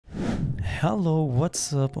Hello,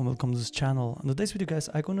 what's up and welcome to this channel. In today's video guys,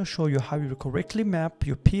 I'm gonna show you how you correctly map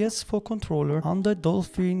your PS4 controller on the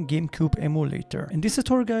Dolphin GameCube emulator. In this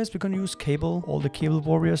tutorial guys, we're gonna use cable, all the cable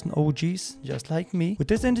warriors and OGs, just like me.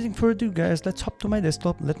 Without anything further ado guys, let's hop to my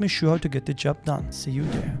desktop. Let me show you how to get the job done. See you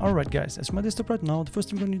there. Alright guys, as my desktop right now, the first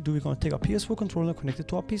thing we're gonna do, we're gonna take our PS4 controller, connect it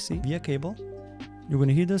to our PC via cable. You're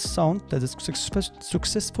gonna hear the sound that is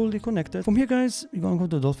successfully connected. From here guys, you're gonna go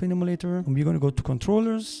to the Dolphin emulator and we're gonna go to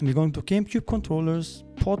controllers and we're going to GameCube controllers,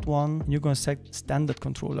 port 1, and you're gonna select standard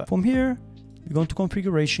controller. From here, we're going to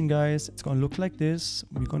configuration guys. It's gonna look like this.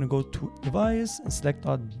 We're gonna go to device and select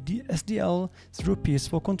our SDL through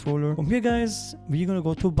PS4 controller. From here guys, we're gonna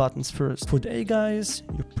go to buttons first. For the A guys,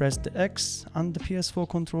 you press the X on the PS4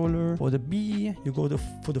 controller. For the B, you go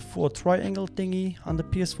for the 4 triangle thingy on the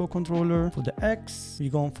PS4 controller. For the X,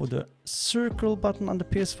 we're going for the circle button on the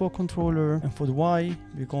PS4 controller, and for the Y,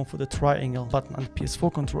 we're going for the triangle button on the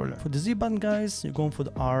PS4 controller. For the Z button guys, you're going for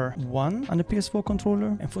the R1 on the PS4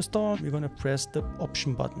 controller, and for start, we're gonna press the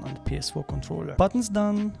option button on the PS4 controller. Buttons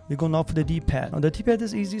done, we go now for the D-pad. Now the D-pad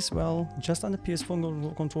is easy as well. Just on the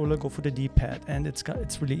PS4 controller, go for the D-pad, and it's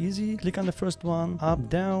really easy. Click on the first one, up,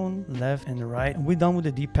 down, left, and right. And we're done with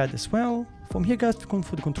the D-pad as well. From here guys, we're going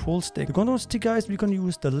for the control stick. The control stick guys, we're going to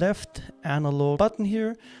use the left analog button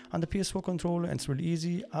here on the PS4 controller, and it's really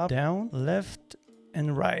easy, up, down, left,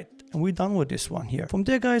 and right. And we're done with this one here. From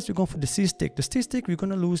there guys, we're going for the C stick. The C stick, we're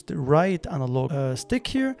going to lose the right analog stick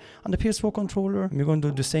here on the PS4 controller. And we're going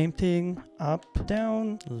to do the same thing, up,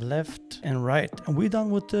 down, left, and right. And we're done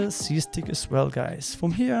with the C stick as well guys.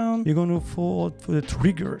 From here on, we're going to for the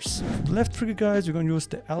triggers. For the left trigger guys, you're going to use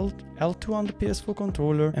the L2 on the PS4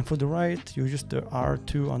 controller, and for the right, you use the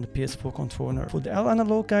R2 on the PS4 controller. For the L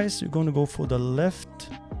analog guys, you're going to go for the left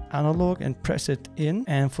analog and press it in,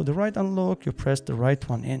 and for the right analog you press the right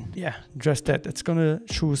one in. Yeah, just that. It's gonna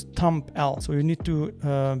choose thumb L, so you need to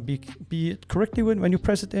be correctly when you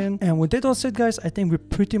press it in. And with that all said guys, I think we're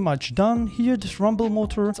pretty much done here. This rumble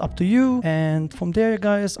motor, it's up to you. And from there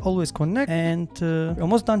guys, always connect, and we're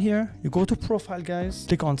almost done here. You go to profile guys,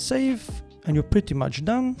 click on save, and you're pretty much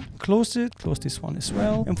done. Close it, close this one as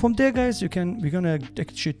well. And from there guys, we're gonna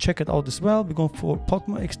actually check it out as well. We're going for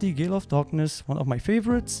Pokemon XD Gale of Darkness, one of my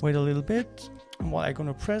favorites. Wait a little bit, and while I'm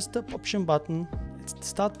gonna press the option button, it's the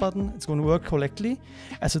start button, it's gonna work correctly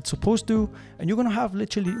as it's supposed to, and you're gonna have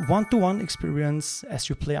literally one-to-one experience as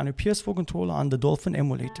you play on your PS4 controller on the Dolphin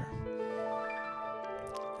emulator.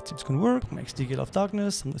 Let's see if it's gonna work. My XD Gale of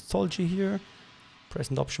Darkness, some nostalgia here.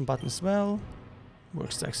 Pressing the option button as well.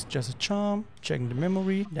 Works like just a charm. Checking the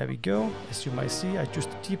memory. There we go. As you might see, I choose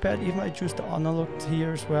the D-pad. Even I choose the analog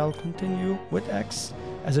here as well. Continue with X.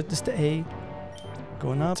 As it is the A.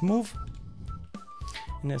 Going up. Let's move.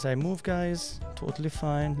 And as I move, guys, totally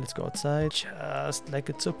fine. Let's go outside. Just like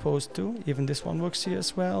it's supposed to. Even this one works here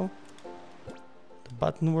as well. The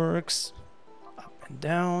button works. Up and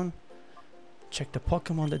down. Check the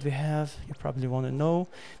Pokemon that we have. You probably want to know.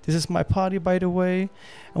 This is my party, by the way.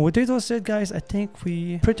 And with that all said, guys, I think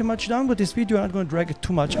we pretty much done with this video. I'm not going to drag it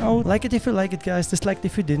too much out. Like it if you like it, guys. Dislike it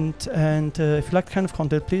if you didn't. And if you like the kind of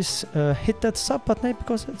content, please hit that sub button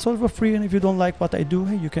because it's all for free. And if you don't like what I do,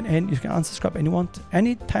 you can unsubscribe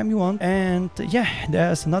anytime you want. And yeah,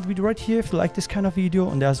 there's another video right here if you like this kind of video.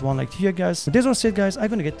 And there's one like here, guys. With this all said, guys, I'm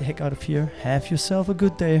going to get the heck out of here. Have yourself a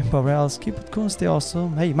good day. But else, keep it cool, stay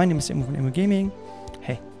awesome. Hey, my name is EMU from EMU Gaming.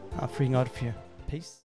 Hey, I'm freaking out of here. Peace.